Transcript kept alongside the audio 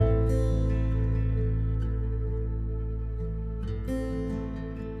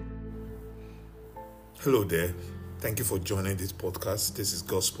Hello there. Thank you for joining this podcast. This is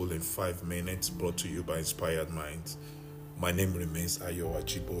Gospel in 5 minutes, brought to you by Inspired Minds. My name remains Ayo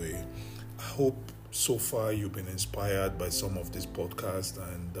Achiboye. I hope so far you've been inspired by some of this podcast,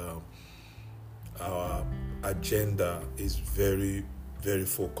 and our agenda is very, very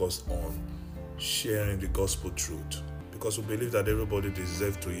focused on sharing the gospel truth, because we believe that everybody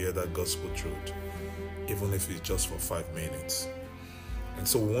deserves to hear that gospel truth, even if it's just for 5 minutes. And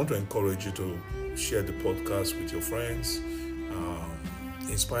so we want to encourage you to share the podcast with your friends,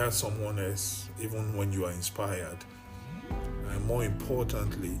 inspire someone else, even when you are inspired. And more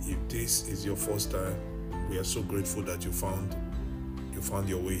importantly, if this is your first time, we are so grateful that you found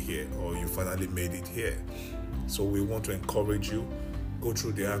your way here, or you finally made it here. So we want to encourage you, go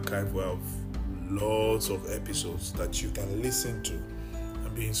through the archive. We have lots of episodes that you can listen to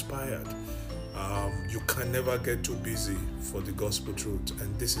and be inspired. You can never get too busy for the gospel truth,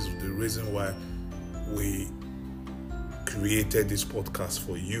 and this is the reason why we created this podcast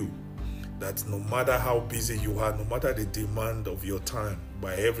for you. That no matter how busy you are, no matter the demand of your time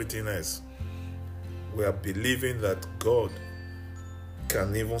by everything else, we are believing that God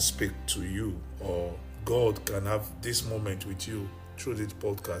can even speak to you, or God can have this moment with you through this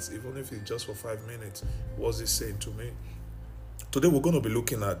podcast, even if it's just for 5 minutes. What's He saying to me? Today we're going to be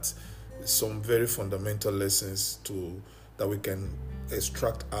looking at some very fundamental lessons that we can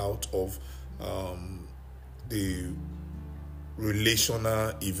extract out of the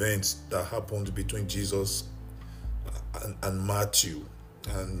relational events that happened between Jesus and Matthew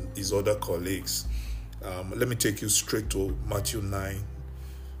and his other colleagues. Let me take you straight to Matthew 9,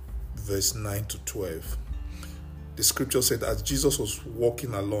 verse 9 to 12. The scripture said, as Jesus was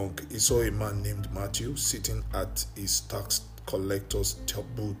walking along, he saw a man named Matthew sitting at his tax collector's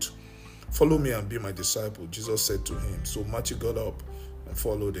booth. Follow me and be my disciple, Jesus said to him. So Matthew got up and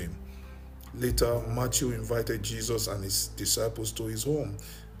followed him. Later, Matthew invited Jesus and his disciples to his home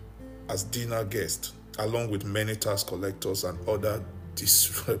as dinner guests, along with many tax collectors and other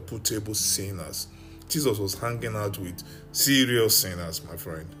disreputable sinners. Jesus was hanging out with serious sinners, my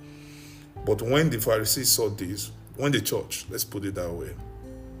friend. But when the Pharisees saw this, when the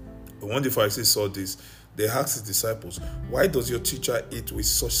Pharisees saw this, they asked his disciples, why does your teacher eat with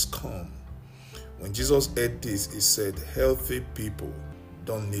such scum? When Jesus heard this, he said, healthy people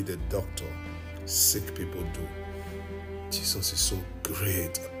don't need a doctor, sick people do. Jesus is so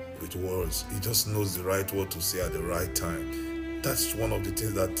great with words. He just knows the right word to say at the right time. That's one of the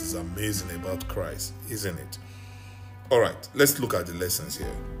things that is amazing about Christ, isn't it? All right, let's look at the lessons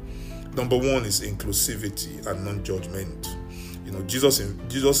here. Number one is inclusivity and non-judgment.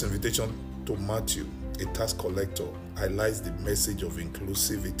 Jesus' invitation to Matthew, a tax collector, highlights the message of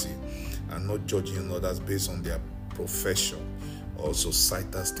inclusivity and not judging others based on their profession or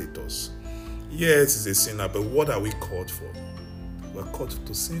societal status. Yes, he's a sinner, but what are we called for? We're called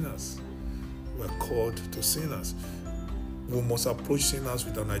to sinners. We must approach sinners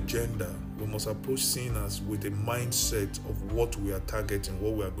with an agenda. We must approach sinners with a mindset of what we are targeting,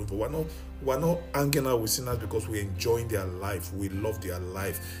 what we are going for. We're not hanging out with sinners because we're enjoying their life. We love their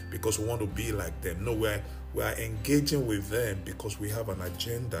life because we want to be like them. No, we are engaging with them because we have an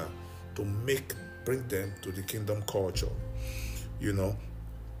agenda to bring them to the kingdom culture.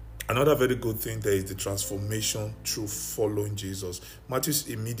 Another very good thing there is the transformation through following Jesus. Matthew's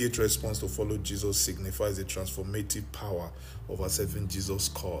immediate response to follow Jesus signifies the transformative power of accepting Jesus'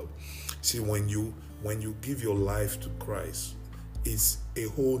 call. See, when you give your life to Christ, it's a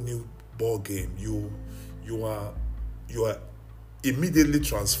whole new ball game. You are immediately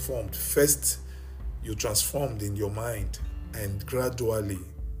transformed. First, you're transformed in your mind, and gradually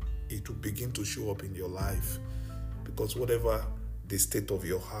it will begin to show up in your life, because whatever the state of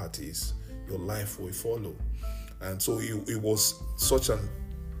your heart is, your life will follow. And so it was such an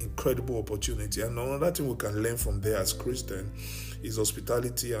incredible opportunity. And another thing we can learn from there as Christians is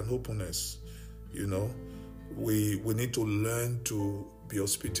hospitality and openness. We need to learn to be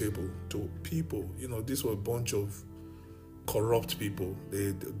hospitable to people. These were a bunch of corrupt people.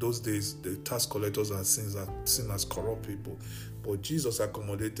 Those days, the tax collectors are seen as corrupt people. But Jesus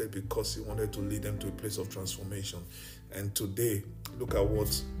accommodated because he wanted to lead them to a place of transformation. And today, look at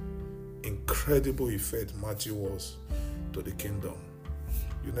what incredible effect Matthew was to the kingdom.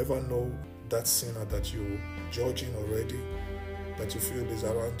 You never know that sinner that you're judging already, that you feel is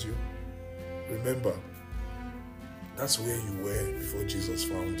around you. Remember, that's where you were before Jesus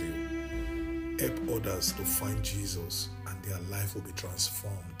found you. Help others to find Jesus, and their life will be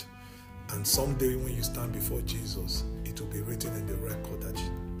transformed. And someday when you stand before Jesus, it will be written in the record that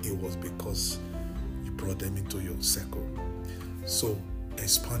it was because you brought them into your circle. So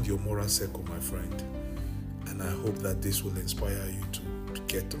expand your moral circle, my friend. And I hope that this will inspire you to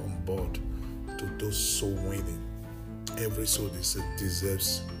get on board to those soul winning. Every soul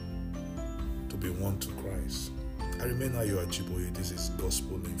deserves to be won to Christ. I remain Ayo Achiboye. This is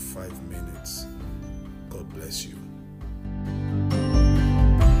Gospel in 5 minutes. God bless you.